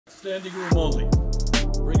Standing room only.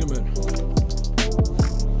 Bring him in.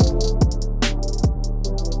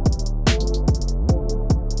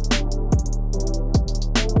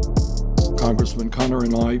 Congressman Connor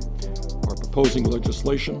and I are proposing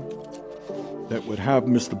legislation that would have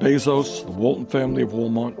Mr. Bezos, the Walton family of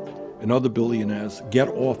Walmart, and other billionaires get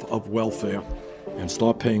off of welfare and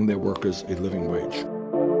start paying their workers a living wage.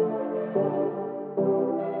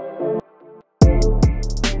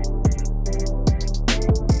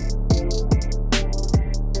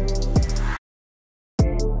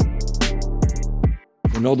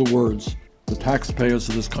 In other words, the taxpayers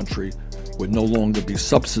of this country would no longer be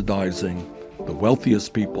subsidizing the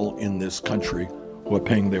wealthiest people in this country who are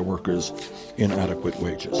paying their workers inadequate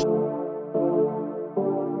wages.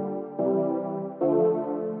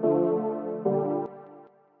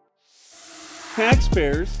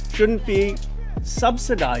 Taxpayers shouldn't be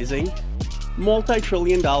subsidizing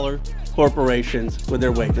multi-trillion-dollar corporations with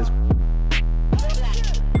their wages.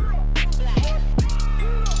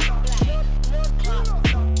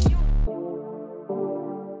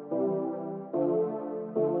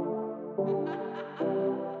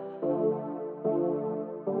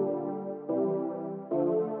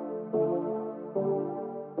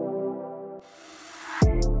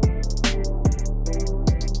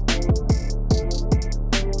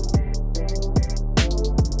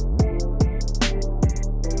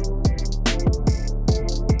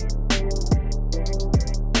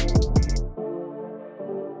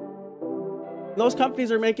 Those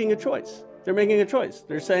companies are making a choice. They're making a choice.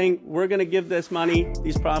 They're saying, we're going to give this money,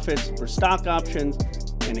 these profits, for stock options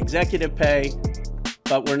and executive pay,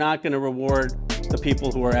 but we're not going to reward the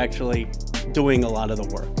people who are actually doing a lot of the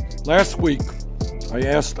work. Last week, I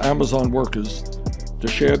asked Amazon workers to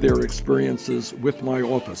share their experiences with my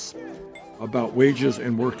office about wages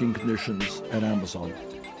and working conditions at Amazon.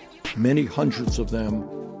 Many hundreds of them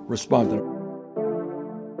responded.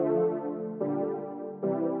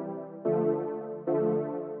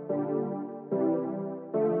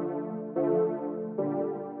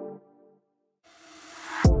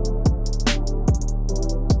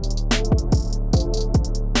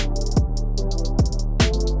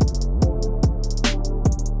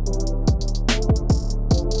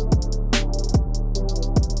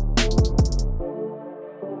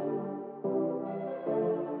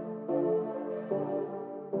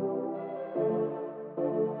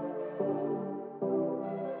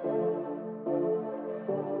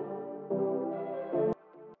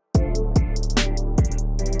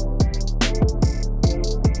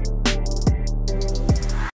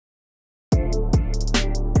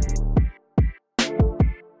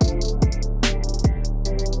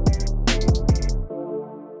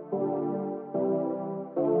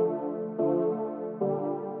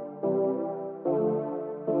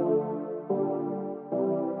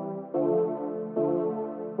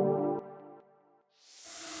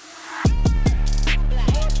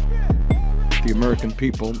 The American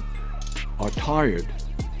people are tired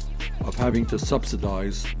of having to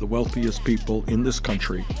subsidize the wealthiest people in this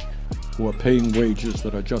country who are paying wages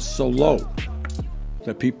that are just so low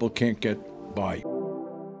that people can't get by.